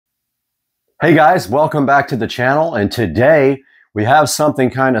Hey guys, welcome back to the channel, and today we have something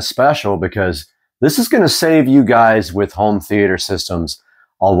kind of special because this is going to save you guys with home theater systems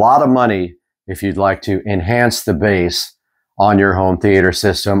a lot of money if you'd like to enhance the bass on your home theater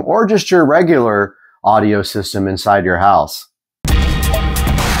system or just your regular audio system inside your house.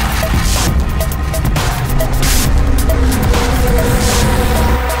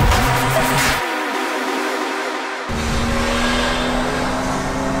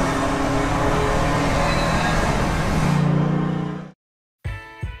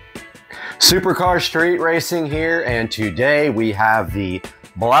 Supercar street racing here, and today we have the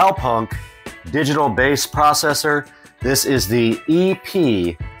Blaupunkt Digital Bass Processor. This is the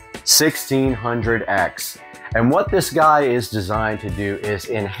EP1600x. And what this guy is designed to do is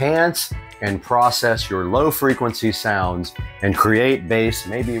enhance and process your low frequency sounds and create bass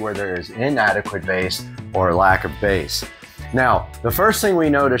maybe where there is inadequate bass or lack of bass. Now, the first thing we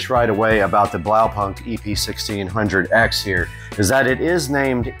notice right away about the Blaupunkt EP1600x here is that it is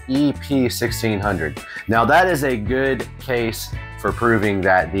named EP1600. Now, that is a good case for proving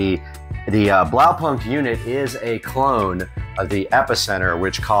that the Blaupunkt unit is a clone of the Epicenter,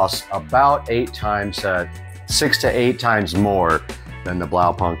 which costs about 6 to 8 times more than the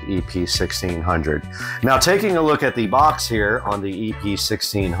Blaupunkt EP1600. Now, taking a look at the box here on the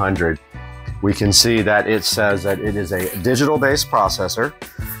EP1600, we can see that it says that it is a digital bass processor.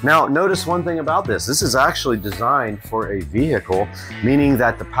 Now, notice one thing about this. This is actually designed for a vehicle, meaning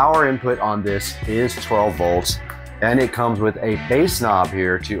that the power input on this is 12 volts, and it comes with a bass knob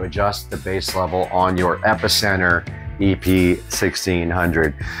here to adjust the bass level on your Epicenter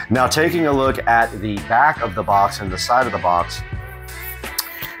EP1600. Now, taking a look at the back of the box and the side of the box,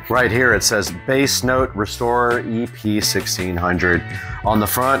 right here it says Bass Note Restorer EP1600. On the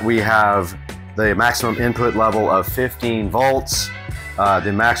front we have the maximum input level of 15 volts.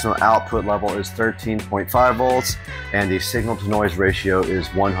 The maximum output level is 13.5 volts, and the signal to noise ratio is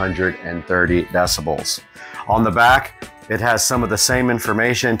 130 decibels. On the back, it has some of the same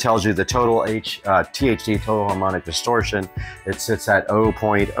information, tells you the total THD, total harmonic distortion. It sits at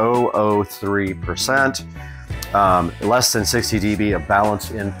 0.003%. Less than 60 dB of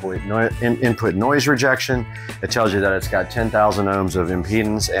balanced input noise rejection. It tells you that it's got 10,000 ohms of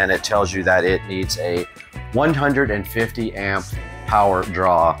impedance, and it tells you that it needs a 150 amp power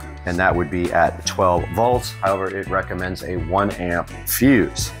draw, and that would be at 12 volts. However, it recommends a 1 amp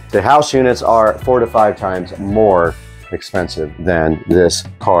fuse. The house units are 4 to 5 times more expensive than this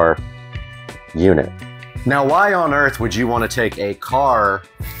car unit. Now, why on earth would you want to take a car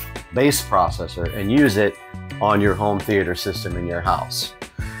bass processor and use it on your home theater system in your house?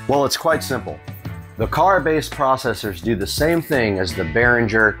 Well, it's quite simple. The car bass processors do the same thing as the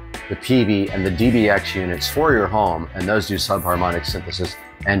Behringer, the PV, and the DBX units for your home, and those do subharmonic synthesis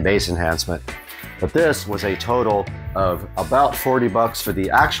and bass enhancement. But this was a total of about 40 bucks for the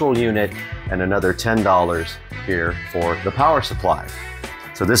actual unit and another $10 here for the power supply.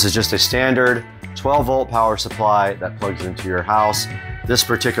 So this is just a standard 12 volt power supply that plugs into your house. This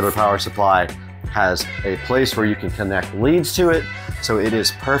particular power supply has a place where you can connect leads to it, so it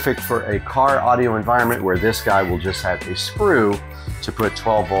is perfect for a car audio environment where this guy will just have a screw to put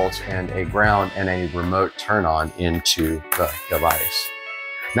 12 volts and a ground and a remote turn on into the device.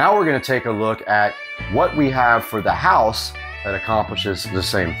 Now we're going to take a look at what we have for the house that accomplishes the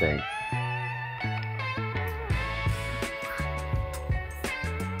same thing.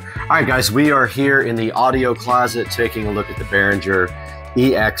 All right, guys, we are here in the audio closet taking a look at the Behringer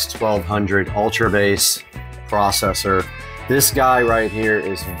EX1200 Ultra Bass processor. This guy right here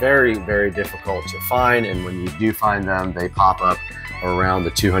is very, very difficult to find, and when you do find them, they pop up around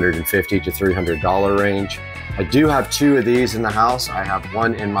the $250 to $300 range. I do have 2 of these in the house. I have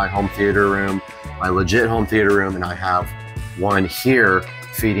one in my home theater room, my legit home theater room, and I have one here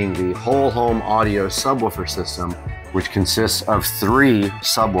feeding the whole home audio subwoofer system, which consists of 3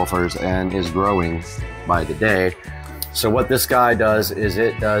 subwoofers and is growing by the day. So what this guy does is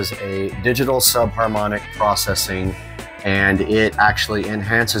it does a digital subharmonic processing, and it actually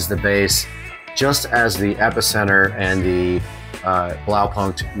enhances the bass just as the Epicenter and the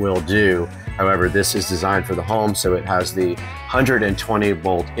Blaupunkt will do. However, this is designed for the home, so it has the 120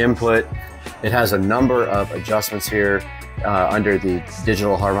 volt input. It has a number of adjustments here under the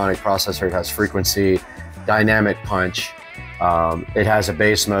digital harmonic processor. It has frequency, dynamic punch. It has a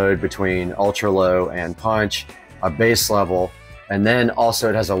bass mode between ultra low and punch, a bass level, and then also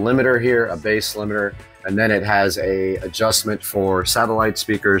it has a limiter here, a bass limiter, and then it has a adjustment for satellite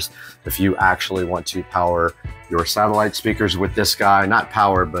speakers if you actually want to power your satellite speakers with this guy. Not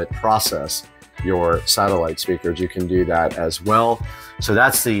power, but process your satellite speakers. You can do that as well. So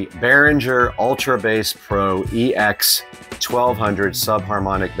that's the Behringer Ultra Bass Pro EX1200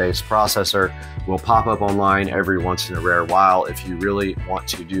 subharmonic bass processor. Will pop up online every once in a rare while. If you really want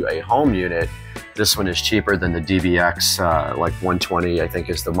to do a home unit, this one is cheaper than the DBX, like 120, I think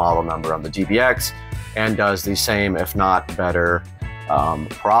is the model number on the DBX, and does the same, if not better,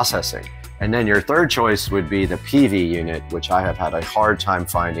 processing. And then your third choice would be the PV unit, which I have had a hard time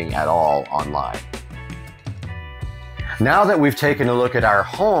finding at all online. Now that we've taken a look at our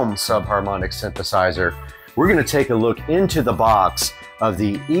home subharmonic synthesizer, we're going to take a look into the box of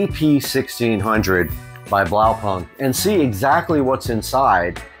the EP1600 by Blaupunkt and see exactly what's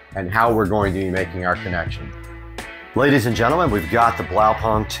inside and how we're going to be making our connection. Ladies and gentlemen, we've got the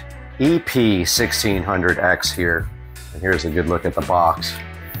Blaupunkt EP1600x here. And here's a good look at the box.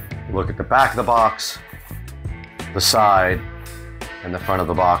 Look at the back of the box, the side, and the front of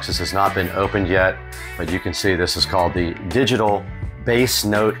the box. This has not been opened yet, but you can see this is called the Digital Bass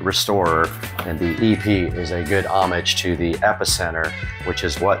Note Restorer, and the EP is a good homage to the Epicenter, which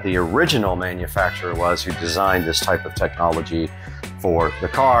is what the original manufacturer was who designed this type of technology for the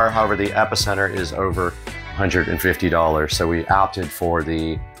car. However, the Epicenter is over $150, so we opted for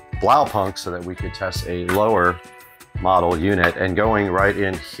the Blaupunkt so that we could test a lower model unit. And going right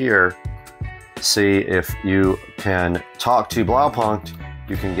in here, see if you can talk to Blaupunkt,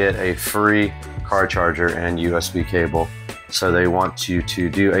 you can get a free car charger and USB cable. So they want you to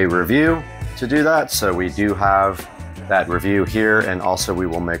do a review to do that. So we do have that review here, and also we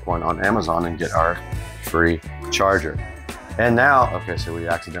will make one on Amazon and get our free charger. And now, okay, so we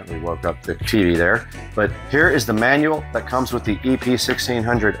accidentally woke up the TV there, but here is the manual that comes with the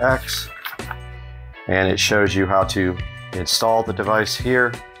EP1600X, and it shows you how to install the device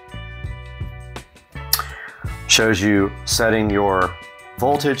here. Shows you setting your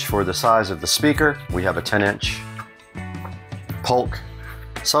voltage for the size of the speaker. We have a 10-inch Polk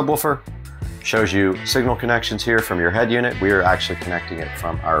subwoofer. Shows you signal connections here from your head unit. We are actually connecting it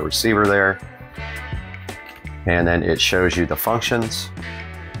from our receiver there. And then it shows you the functions.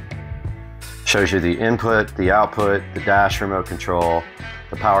 Shows you the input, the output, the dash remote control,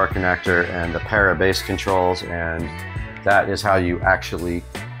 the power connector, and the para bass controls. And that is how you actually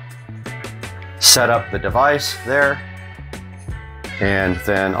set up the device there. And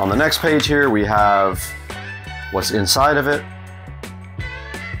then on the next page here, we have what's inside of it.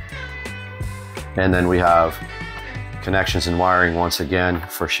 And then we have connections and wiring once again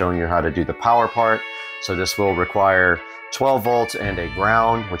for showing you how to do the power part. So this will require 12 volts and a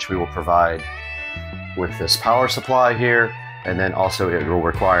ground, which we will provide with this power supply here. And then also it will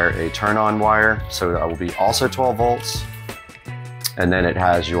require a turn-on wire. So that will be also 12 volts. And then it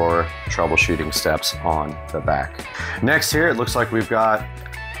has your troubleshooting steps on the back. Next here, it looks like we've got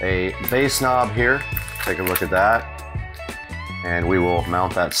a bass knob here. Take a look at that. And we will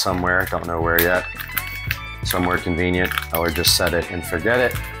mount that somewhere, don't know where yet. Somewhere convenient, or just set it and forget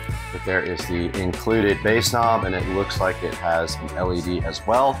it. But there is the included bass knob, and it looks like it has an LED as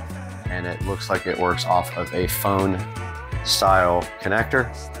well. And it looks like it works off of a phone style connector.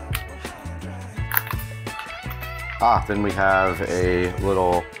 Then we have a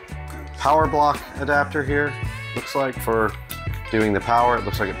little power block adapter here. Looks like for doing the power, it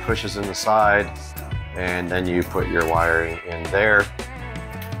looks like it pushes in the side, and then you put your wiring in there.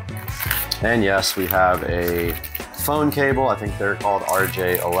 And yes, we have a phone cable. I think they're called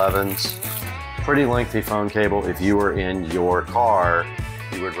RJ11s. Pretty lengthy phone cable. If you were in your car,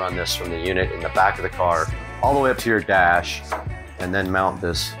 you would run this from the unit in the back of the car all the way up to your dash, and then mount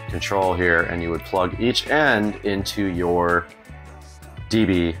this control here, and you would plug each end into your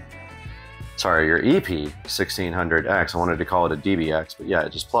your EP1600X. I wanted to call it a DBX, but yeah,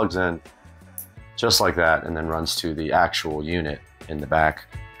 it just plugs in just like that and then runs to the actual unit in the back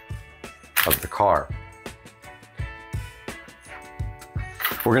of the car.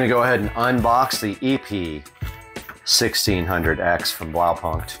 We're gonna go ahead and unbox the EP1600X from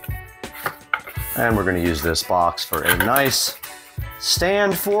Blaupunkt. And we're gonna use this box for a nice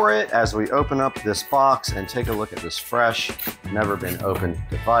stand for it as we open up this box and take a look at this fresh, never been opened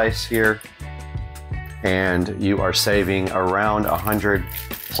device here. And you are saving around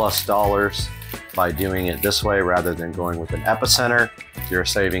 $100+ by doing it this way rather than going with an Epicenter. You're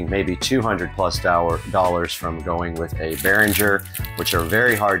saving maybe $200+ from going with a Behringer, which are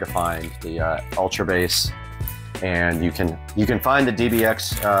very hard to find, the Ultra Bass. And you can find the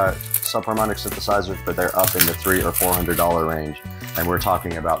DBX subharmonic synthesizers, but they're up in the $300 or $400 range. And we're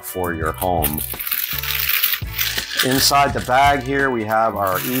talking about for your home. Inside the bag here, we have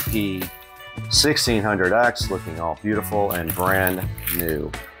our EP1600X looking all beautiful and brand new.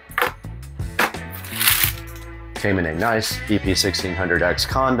 Came in a nice EP1600X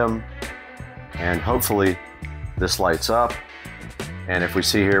condom, and hopefully this lights up. And if we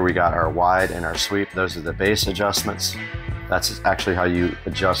see here, we got our wide and our sweep. Those are the bass adjustments. That's actually how you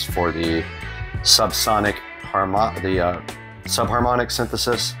adjust for the subharmonic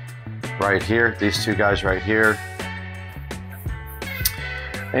synthesis right here. These two guys right here.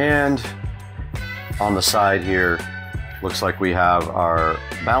 And on the side here, looks like we have our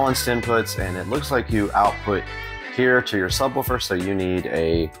balanced inputs, and it looks like you output here to your subwoofer, so you need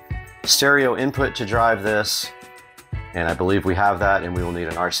a stereo input to drive this, and I believe we have that, and we will need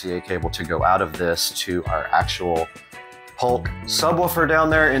an RCA cable to go out of this to our actual Polk subwoofer down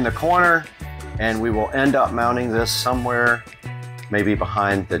there in the corner, and we will end up mounting this somewhere, maybe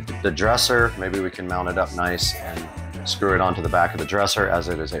behind the dresser. Maybe we can mount it up nice and screw it onto the back of the dresser, as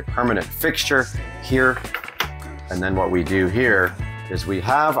it is a permanent fixture here. And then what we do here is we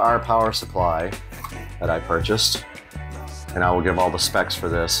have our power supply that I purchased, and I will give all the specs for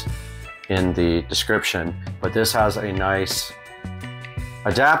this in the description, but this has a nice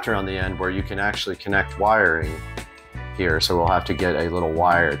adapter on the end where you can actually connect wiring here. So we'll have to get a little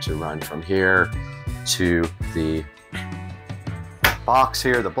wire to run from here to the box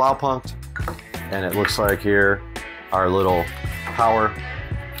here, the Blaupunkt, and it looks like here our little power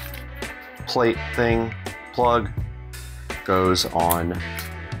plate thing plug goes on,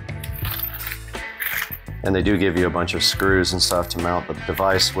 and they do give you a bunch of screws and stuff to mount the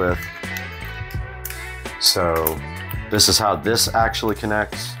device with. So this is how this actually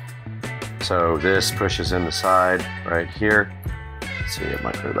connects. So this pushes in the side right here. Let's see, it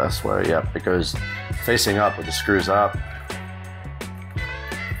might go this way. Yep, it goes facing up with the screws up,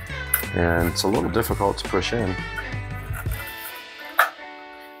 and it's a little difficult to push in.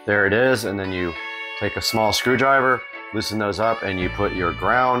 There it is, and then you take a small screwdriver, loosen those up, and you put your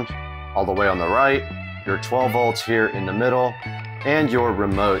ground all the way on the right, your 12 volts here in the middle, and your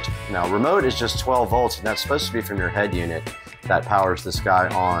remote. Now, remote is just 12 volts, and that's supposed to be from your head unit that powers this guy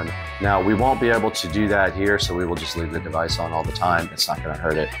on. Now, we won't be able to do that here, so we will just leave the device on all the time. It's not gonna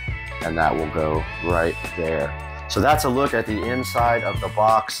hurt it, and that will go right there. So that's a look at the inside of the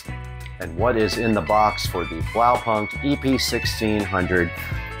box and what is in the box for the Blaupunkt EP1600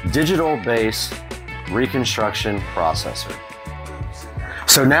 digital bass reconstruction processor.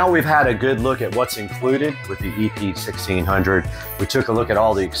 So now we've had a good look at what's included with the EP1600. We took a look at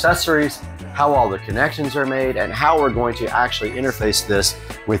all the accessories, how all the connections are made, and how we're going to actually interface this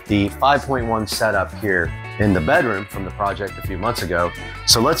with the 5.1 setup here in the bedroom from the project a few months ago.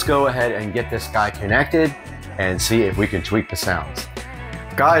 So let's go ahead and get this guy connected and see if we can tweak the sounds.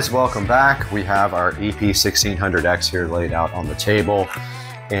 Guys, welcome back. We have our EP1600X here laid out on the table.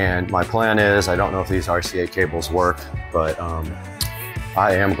 And my plan is, I don't know if these RCA cables work, but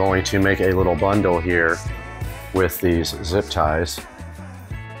I am going to make a little bundle here with these zip ties.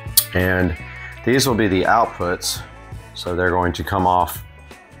 And these will be the outputs. So they're going to come off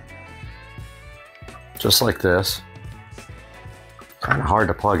just like this. Kind of hard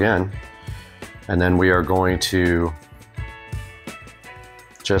to plug in. And then we are going to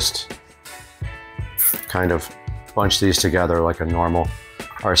just kind of bunch these together like a normal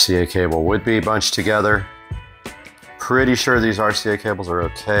RCA cable would be bunched together. Pretty sure these RCA cables are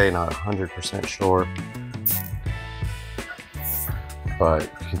okay, not 100% sure. But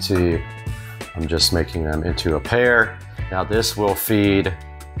you can see I'm just making them into a pair. Now this will feed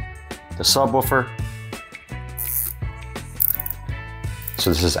the subwoofer.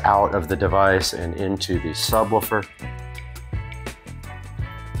 So this is out of the device and into the subwoofer.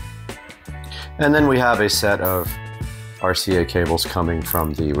 And then we have a set of RCA cables coming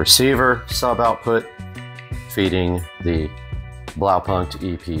from the receiver sub output, feeding the Blaupunkt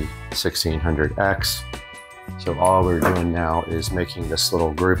EP1600X. So all we're doing now is making this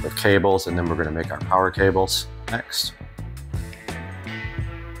little group of cables, and then we're going to make our power cables next.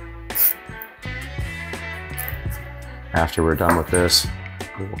 After we're done with this,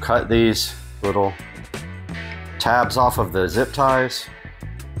 we will cut these little tabs off of the zip ties.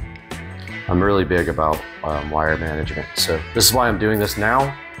 I'm really big about wire management, so this is why I'm doing this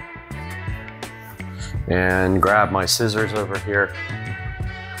now. And grab my scissors over here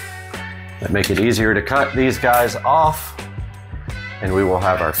that make it easier to cut these guys off, and we will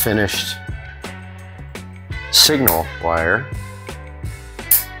have our finished signal wire.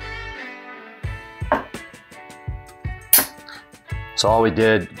 So all we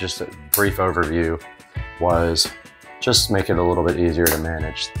did, just a brief overview, was just make it a little bit easier to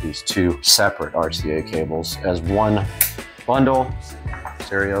manage these two separate RCA cables as one bundle,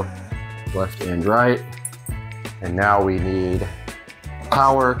 stereo, left and right. And now we need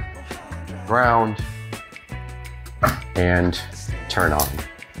power, ground, and turn on.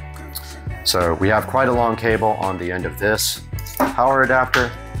 So we have quite a long cable on the end of this power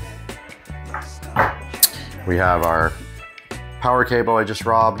adapter. We have our power cable I just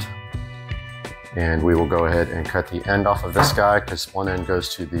robbed, and we will go ahead and cut the end off of this guy because one end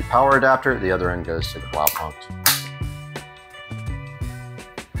goes to the power adapter, the other end goes to the Blaupunkt.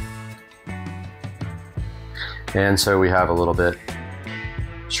 And so we have a little bit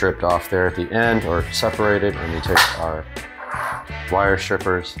stripped off there at the end, or separated, and we take our wire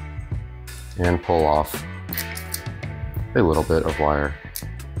strippers and pull off a little bit of wire.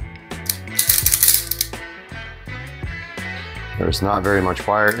 There's not very much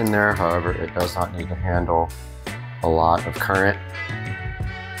wire in there, however, it does not need to handle a lot of current.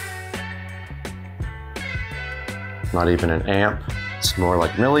 Not even an amp, it's more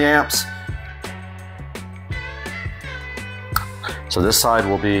like milliamps. So this side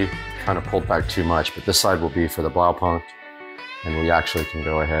will be kind of pulled back too much, but this side will be for the Blaupunkt, and we actually can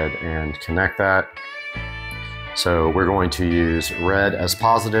go ahead and connect that. So we're going to use red as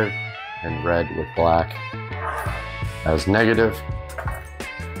positive and red with black as negative.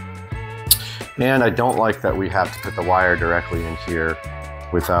 And I don't like that we have to put the wire directly in here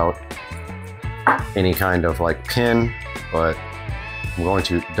without any kind of like pin, but I'm going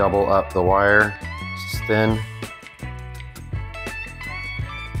to double up the wire. It's thin.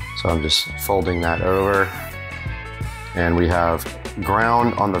 So I'm just folding that over, and we have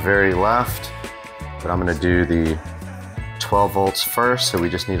ground on the very left, but I'm going to do the 12 volts first, so we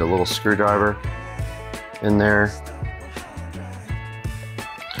just need a little screwdriver in there.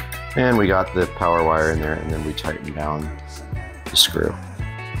 And we got the power wire in there, and then we tighten down the screw.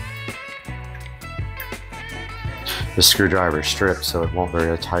 The screwdriver is stripped, so it won't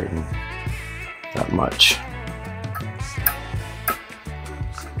really tighten that much.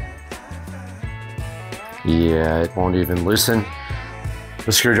 Yeah, it won't even loosen.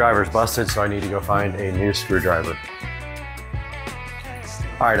 The screwdriver's busted, so I need to go find a new screwdriver.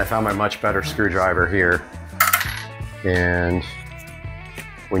 All right, I found my much better screwdriver here, and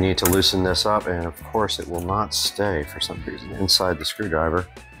we need to loosen this up, and of course it will not stay for some reason inside the screwdriver.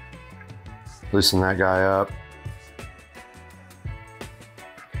 Loosen that guy up.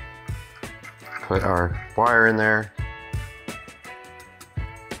 Put our wire in there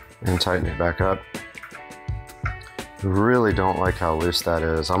and tighten it back up. Really don't like how loose that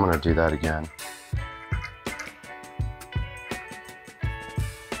is. I'm going to do that again.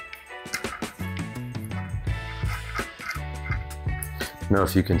 I don't know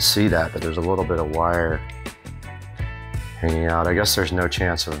if you can see that, but there's a little bit of wire hanging out. I guess there's no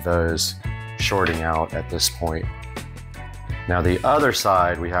chance of those shorting out at this point. Now the other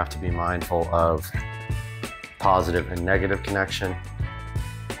side, we have to be mindful of positive and negative connection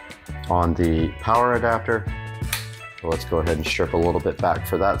on the power adapter. So let's go ahead and strip a little bit back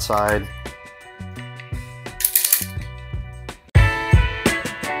for that side.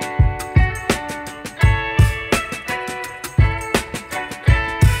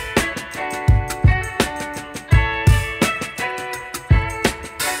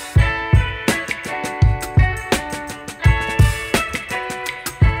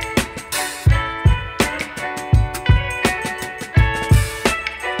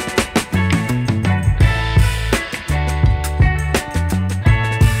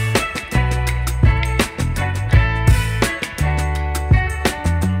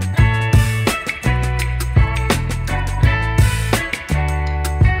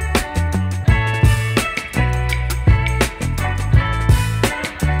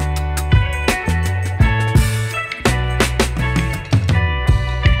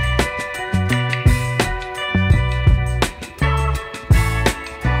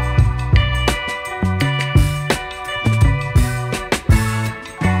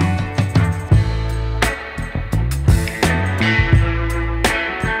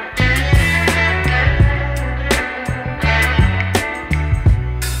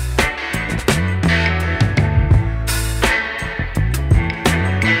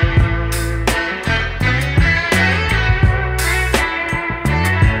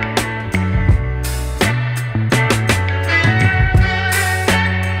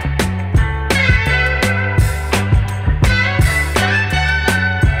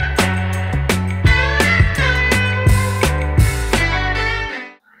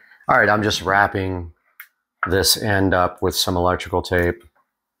 All right, I'm just wrapping this end up with some electrical tape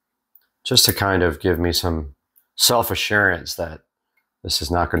just to kind of give me some self-assurance that this is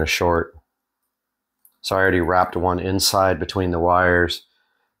not going to short. So I already wrapped one inside between the wires.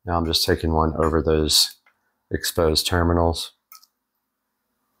 Now I'm just taking one over those exposed terminals.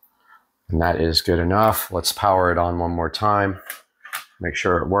 And that is good enough. Let's power it on one more time. Make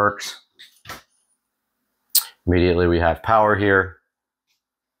sure it works. Immediately we have power here.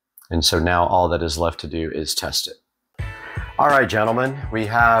 And so now all that is left to do is test it. All right, gentlemen, we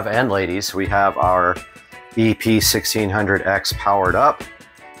have, and ladies, we have our EP1600X powered up,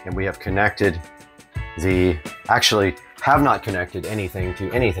 and we have connected actually have not connected anything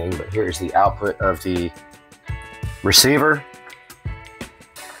to anything, but here's the output of the receiver.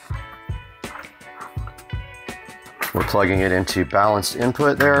 We're plugging it into balanced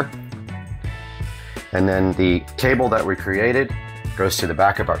input there. And then the cable that we created goes to the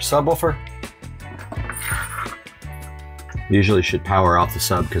back of our subwoofer. Usually should power off the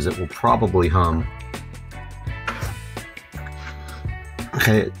sub because it will probably hum.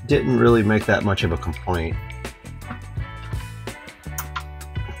 Okay, it didn't really make that much of a complaint.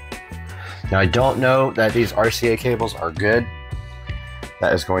 Now I don't know that these RCA cables are good.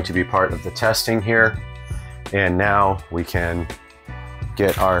 That is going to be part of the testing here. And now we can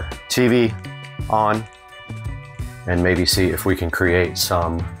get our TV on and maybe see if we can create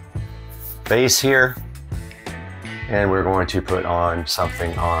some bass here. And we're going to put on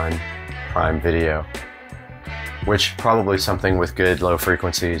something on Prime Video, which probably something with good low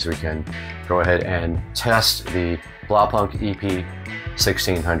frequencies. We can go ahead and test the Blaupunkt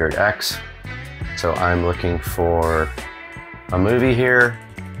EP1600X. So I'm looking for a movie here.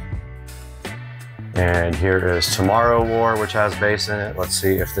 And here is Tomorrow War, which has bass in it. Let's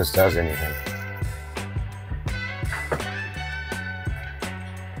see if this does anything.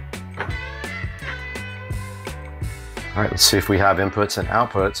 All right, let's see if we have inputs and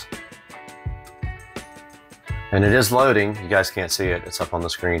outputs. And it is loading. You guys can't see it. It's up on the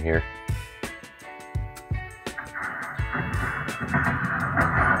screen here.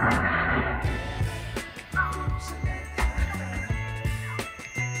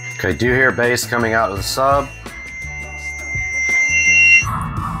 Okay, do you hear bass coming out of the sub?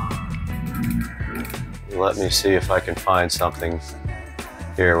 Let me see if I can find something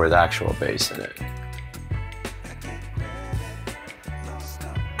here with actual bass in it.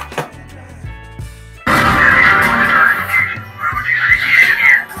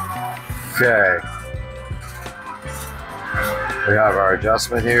 Okay. We have our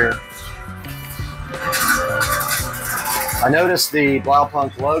adjustment here. I noticed the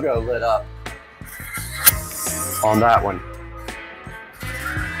Blaupunkt logo lit up on that one.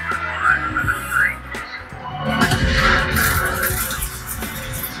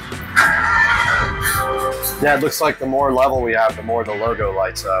 Yeah, it looks like the more level we have, the more the logo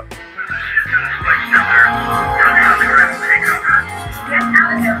lights up.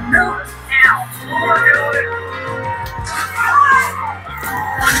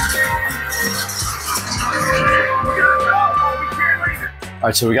 All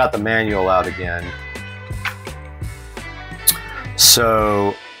right, so we got the manual out again.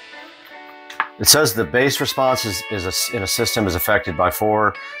 So it says the bass response in a system is affected by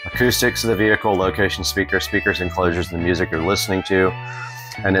 4 acoustics of the vehicle, location, speakers, enclosures, and the music you're listening to.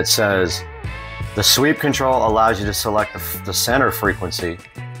 And it says the sweep control allows you to select the center frequency,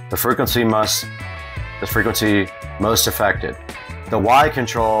 the frequency most affected. The Y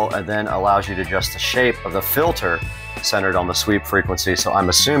control then allows you to adjust the shape of the filter centered on the sweep frequency. So I'm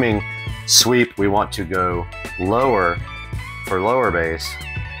assuming sweep, we want to go lower for lower bass.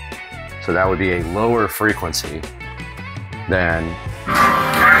 So that would be a lower frequency than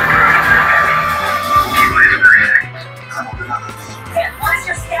what's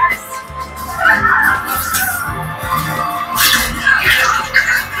your status?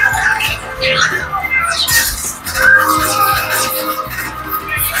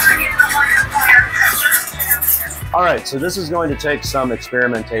 All right, so this is going to take some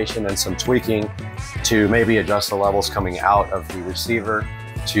experimentation and some tweaking to maybe adjust the levels coming out of the receiver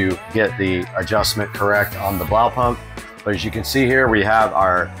to get the adjustment correct on the Blaupunkt. But as you can see here, we have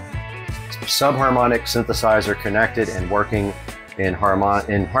our subharmonic synthesizer connected and working in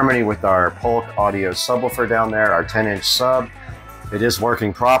harmony with our Polk audio subwoofer down there, our 10-inch sub. It is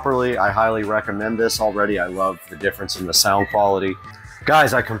working properly. I highly recommend this already. I love the difference in the sound quality.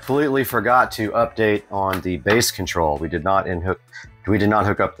 Guys, I completely forgot to update on the bass control. We did not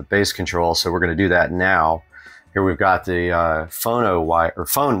hook up the bass control, so we're going to do that now. Here we've got the phone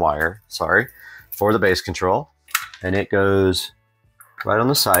wire, sorry, for the bass control, and it goes right on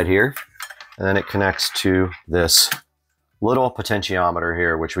the side here, and then it connects to this little potentiometer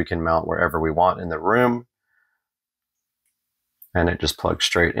here, which we can mount wherever we want in the room, and it just plugs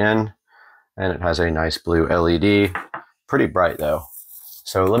straight in, and it has a nice blue LED, pretty bright though.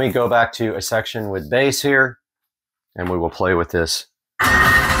 So let me go back to a section with bass here, and we will play with this.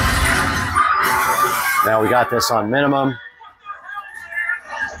 Now we got this on minimum.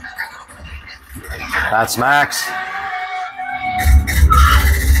 That's max.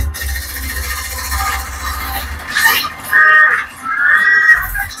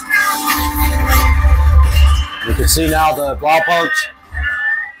 You can see now the Blaupunkt.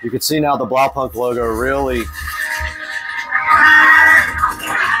 You can see now the Blaupunkt logo really.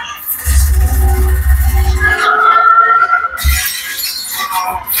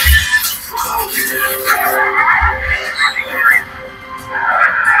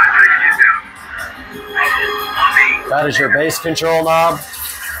 That is your bass control knob.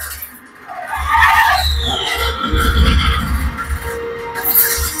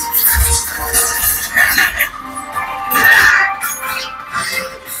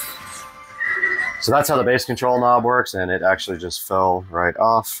 So that's how the bass control knob works, and it actually just fell right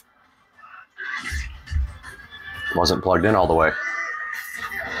off. Wasn't plugged in all the way.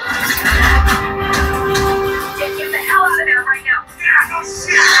 Get the hell out of there right now.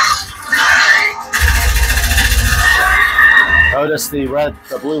 Notice the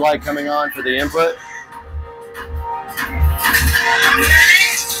blue light coming on for the input.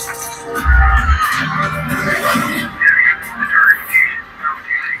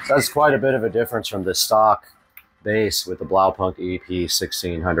 So that's quite a bit of a difference from the stock bass with the Blaupunkt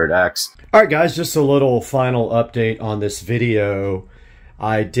EP1600x. All right, guys, just a little final update on this video.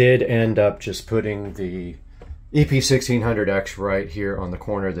 I did end up just putting the EP1600x right here on the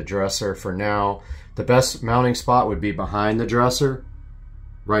corner of the dresser for now. The best mounting spot would be behind the dresser,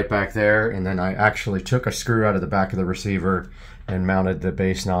 right back there, and then I actually took a screw out of the back of the receiver and mounted the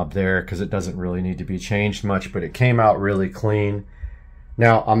bass knob there because it doesn't really need to be changed much, but it came out really clean.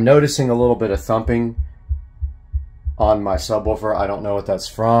 Now, I'm noticing a little bit of thumping on my subwoofer. I don't know what that's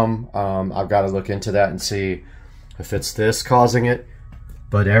from. I've got to look into that and see if it's this causing it,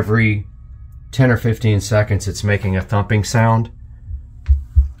 but every 10 or 15 seconds it's making a thumping sound.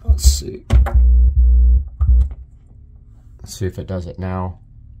 Let's see. Let's see if it does it now.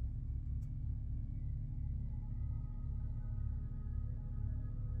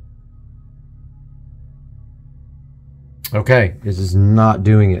 Okay, this is not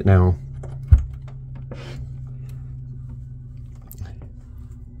doing it now.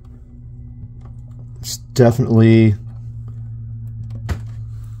 It's definitely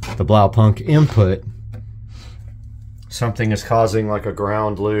the Blaupunkt input. Something is causing like a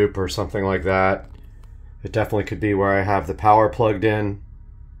ground loop or something like that. It definitely could be where I have the power plugged in,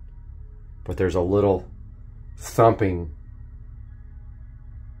 but there's a little thumping.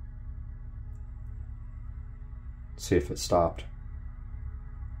 Let's see if it stopped.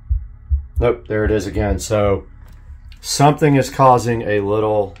 Nope, there it is again. So something is causing a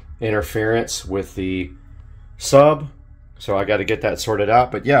little interference with the sub. So I got to get that sorted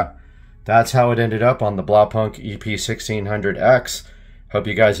out. But yeah, that's how it ended up on the Blaupunkt EP1600x. Hope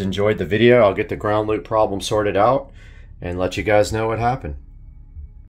you guys enjoyed the video. I'll get the ground loop problem sorted out and let you guys know what happened.